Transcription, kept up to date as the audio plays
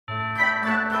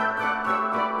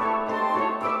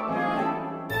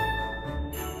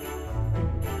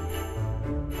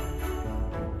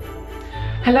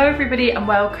Hello everybody and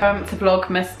welcome to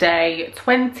Vlogmas day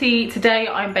 20. Today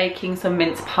I'm baking some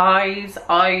mince pies.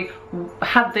 I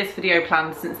had this video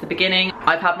planned since the beginning.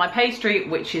 I've had my pastry,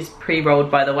 which is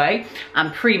pre-rolled by the way,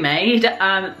 and pre-made.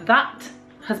 That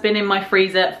has been in my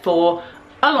freezer for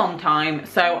a long time,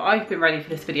 so I've been ready for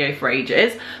this video for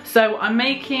ages. So I'm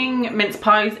making mince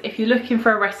pies. If you're looking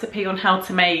for a recipe on how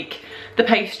to make the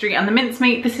pastry and the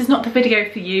mincemeat, this is not the video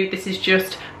for you. This is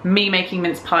just me making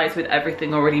mince pies with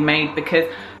everything already made because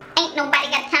ain't nobody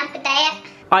got time for that.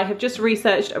 I have just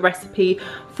researched a recipe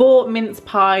for mince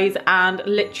pies and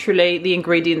literally the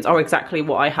ingredients are exactly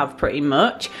what I have pretty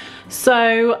much.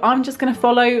 So I'm just gonna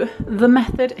follow the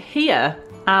method here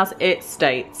as it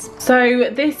states.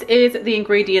 So this is the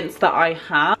ingredients that I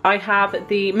have. I have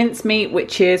the mincemeat,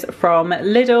 which is from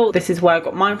Lidl. This is where I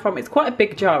got mine from. It's quite a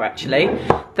big jar actually.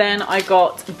 Then I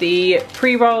got the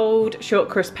pre-rolled short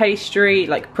crust pastry,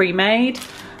 like pre-made,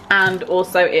 and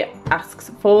also it asks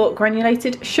for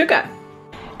granulated sugar.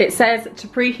 It says to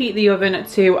preheat the oven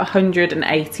to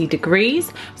 180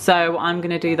 degrees, so I'm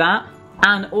gonna do that.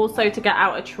 And also to get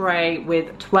out a tray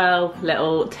with 12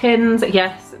 little tins.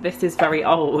 Yes, this is very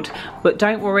old, but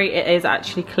don't worry, it is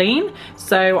actually clean.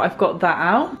 So I've got that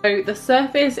out. So the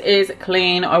surface is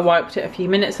clean. I wiped it a few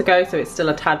minutes ago, so it's still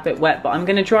a tad bit wet, but I'm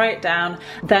gonna dry it down.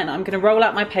 Then I'm gonna roll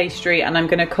out my pastry and I'm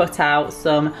gonna cut out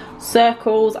some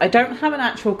circles. I don't have an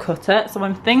actual cutter, so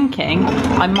I'm thinking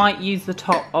I might use the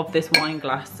top of this wine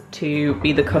glass to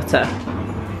be the cutter.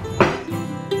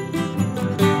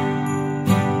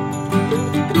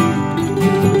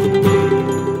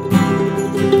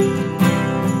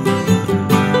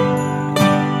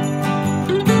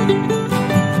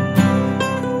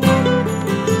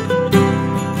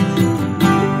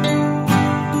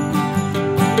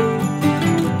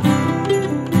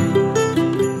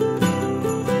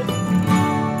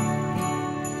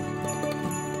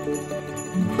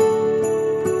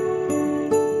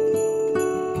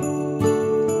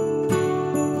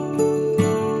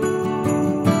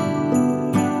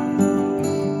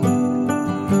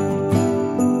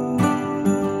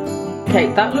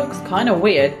 Okay, that looks kind of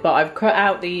weird, but I've cut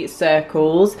out the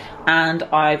circles and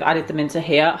I've added them into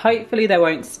here. Hopefully they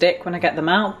won't stick when I get them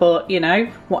out, but you know,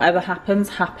 whatever happens,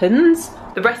 happens.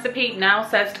 The recipe now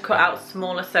says to cut out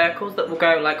smaller circles that will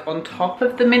go like on top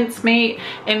of the mincemeat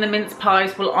in the mince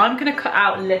pies. Well, I'm gonna cut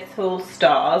out little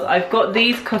stars. I've got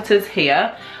these cutters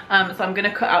here, so I'm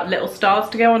gonna cut out little stars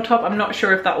to go on top. I'm not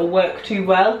sure if that will work too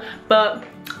well, but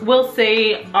we'll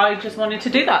see. I just wanted to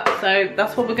do that, so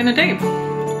that's what we're gonna do.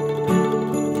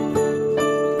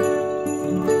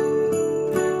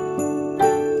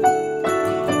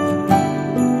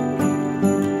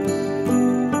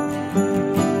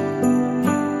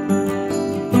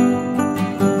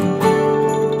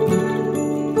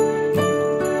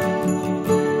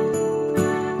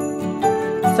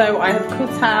 So I have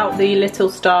cut out the little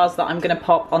stars that I'm going to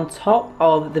pop on top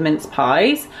of the mince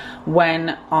pies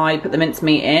when I put the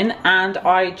mincemeat in, and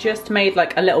I just made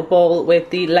like a little ball with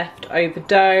the leftover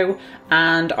dough,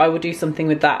 and I will do something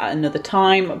with that at another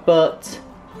time, but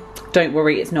don't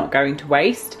worry, it's not going to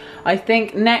waste. I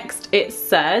think next it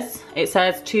says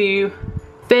to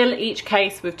fill each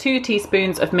case with 2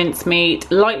 teaspoons of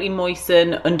mincemeat, lightly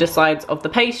moisten undersides of the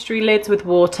pastry lids with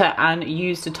water and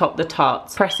use to top the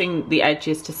tarts, pressing the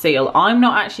edges to seal. I'm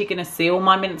not actually gonna seal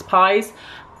my mince pies.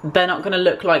 They're not gonna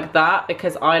look like that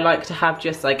because I like to have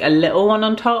just like a little one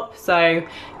on top. So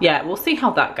yeah, we'll see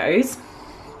how that goes.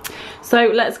 So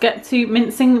let's get to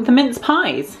mincing the mince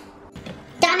pies.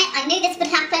 Damn it, I knew this would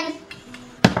happen.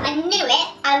 I knew it.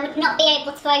 I would not be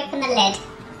able to open the lid.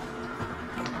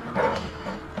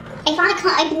 If I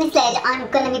can't open this lid, I'm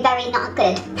going to be very not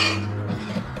good.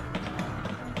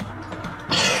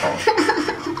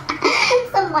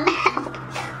 Someone help.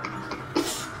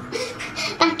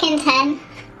 Back in 10.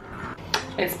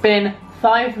 It's been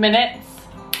 5 minutes.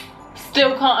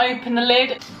 Still can't open the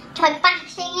lid. Try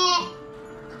bashing it.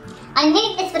 I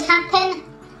knew this would happen.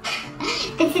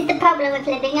 This is the problem with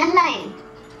living alone.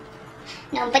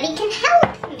 Nobody can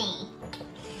help me.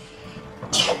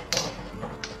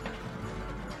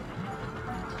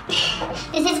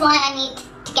 This is why I need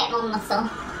to get more muscle.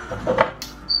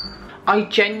 I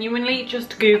genuinely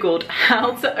just googled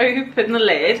how to open the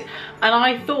lid and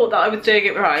I thought that I was doing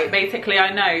it right. Basically,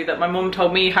 I know that my mum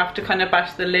told me you have to kind of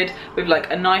bash the lid with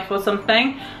like a knife or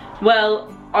something.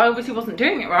 Well, I obviously wasn't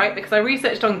doing it right because I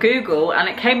researched on Google and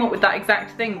it came up with that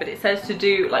exact thing, but it says to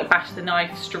do like bash the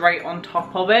knife straight on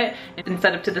top of it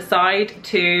instead of to the side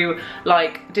to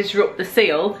like disrupt the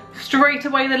seal. Straight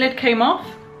away the lid came off.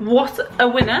 What a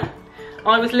winner.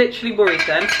 I was literally worried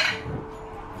then.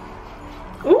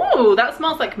 Ooh, that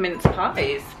smells like mince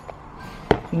pies.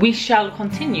 we shall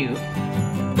continue.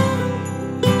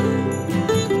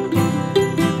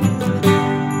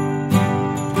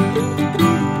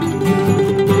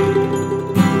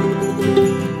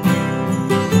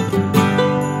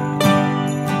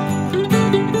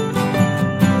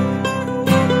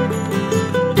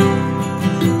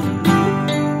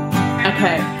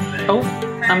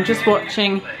 I'm just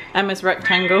watching Emma's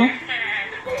rectangle.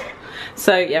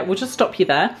 So yeah, we'll just stop you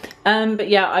there. But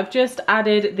yeah, I've just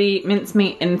added the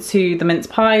mincemeat into the mince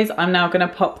pies. I'm now gonna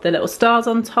pop the little stars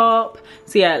on top.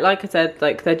 So yeah, like I said,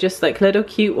 like they're just like little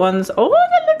cute ones. Oh,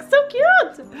 that looks so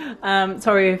cute.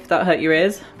 Sorry if that hurt your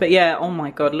ears, but yeah, oh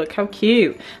my God, look how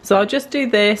cute. So I'll just do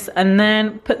this and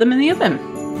then put them in the oven.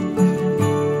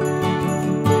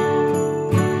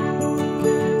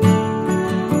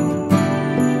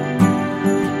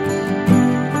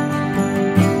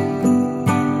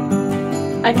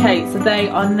 Okay, so they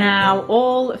are now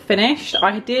all finished.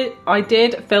 I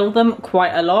did fill them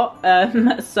quite a lot,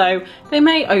 so they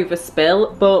may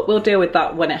overspill, but we'll deal with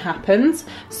that when it happens.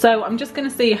 So I'm just going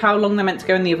to see how long they're meant to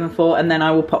go in the oven for, and then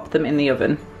I will pop them in the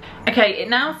oven. Okay, it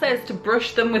now says to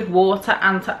brush them with water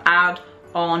and to add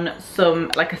on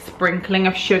some, like a sprinkling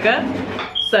of sugar.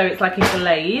 So it's like a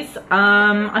glaze.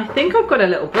 I think I've got a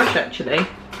little brush actually.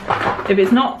 If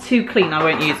it's not too clean, I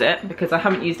won't use it because I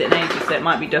haven't used it in ages, so it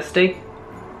might be dusty.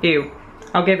 Ew.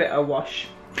 I'll give it a wash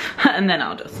and then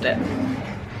I'll dust it.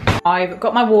 I've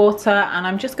got my water and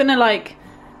I'm just gonna like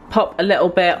pop a little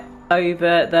bit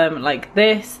over them like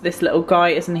this. This little guy,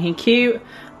 isn't he cute?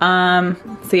 So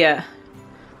yeah,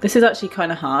 this is actually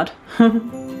kind of hard.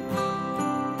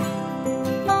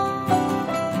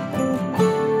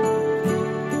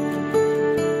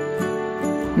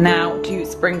 Now to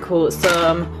sprinkle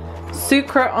some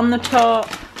sucre on the top.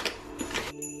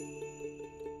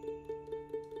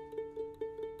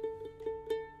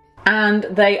 And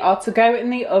they are to go in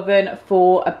the oven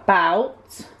for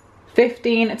about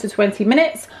 15 to 20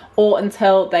 minutes or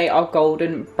until they are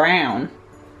golden brown.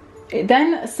 It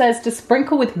then says to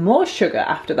sprinkle with more sugar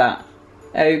after that.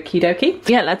 Okie dokie.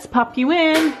 Yeah, let's pop you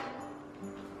in.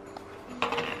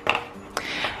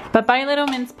 Bye bye little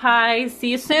mince pies.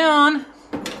 See you soon.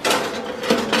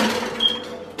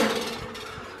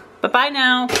 Bye bye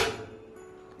now.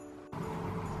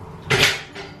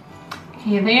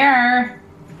 Here they are.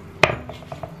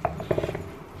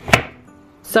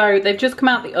 So they've just come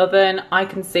out the oven. I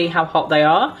can see how hot they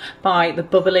are by the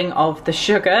bubbling of the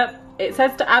sugar. It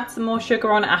says to add some more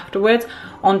sugar on afterwards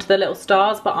onto the little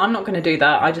stars, but I'm not going to do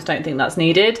that. I just don't think that's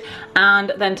needed.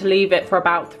 And then to leave it for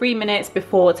about 3 minutes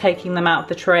before taking them out of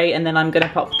the tray, and then I'm going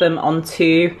to pop them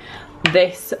onto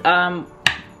this,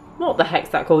 what the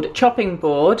heck's that called? Chopping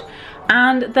board.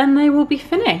 And then they will be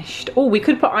finished. Oh, we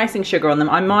could put icing sugar on them.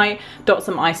 I might dot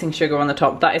some icing sugar on the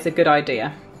top. That is a good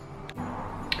idea.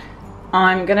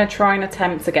 I'm gonna try and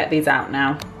attempt to get these out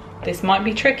now. This might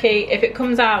be tricky. If it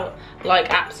comes out like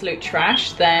absolute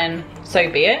trash, then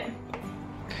so be it.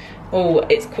 Oh,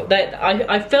 it's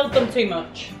I filled them too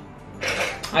much.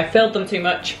 I filled them too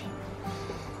much.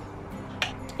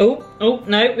 Oh, oh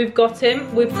no, we've got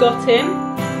him. We've got him.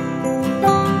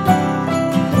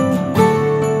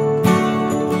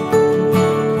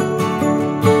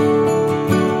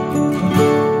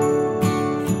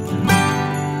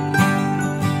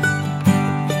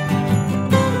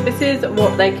 This is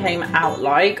what they came out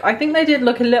like. I think they did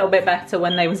look a little bit better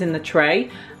when they was in the tray,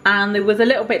 and it was a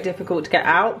little bit difficult to get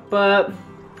out, but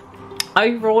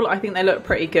overall I think they look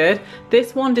pretty good.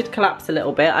 This one did collapse a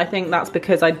little bit. I think that's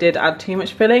because I did add too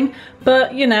much filling,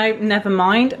 but you know, never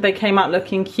mind. They came out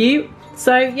looking cute.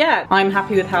 So yeah, I'm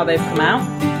happy with how they've come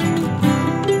out.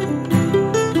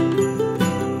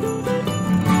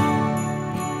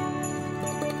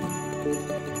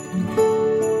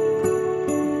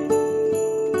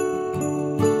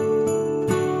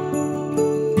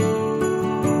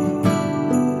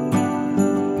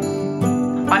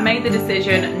 I made the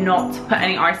decision not to put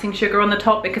any icing sugar on the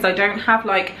top because I don't have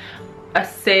like a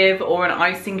sieve or an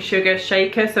icing sugar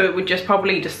shaker, so it would just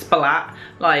probably just splat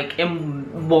like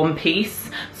in one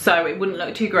piece, so it wouldn't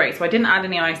look too great. So I didn't add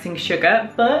any icing sugar,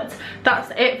 but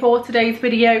that's it for today's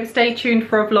video. Stay tuned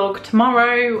for a vlog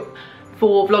tomorrow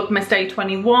for Vlogmas Day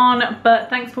 21, but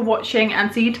thanks for watching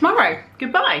and see you tomorrow.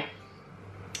 Goodbye.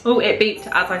 Oh, it beeped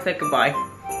as I said goodbye.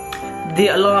 The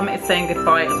alarm is saying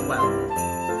goodbye as well.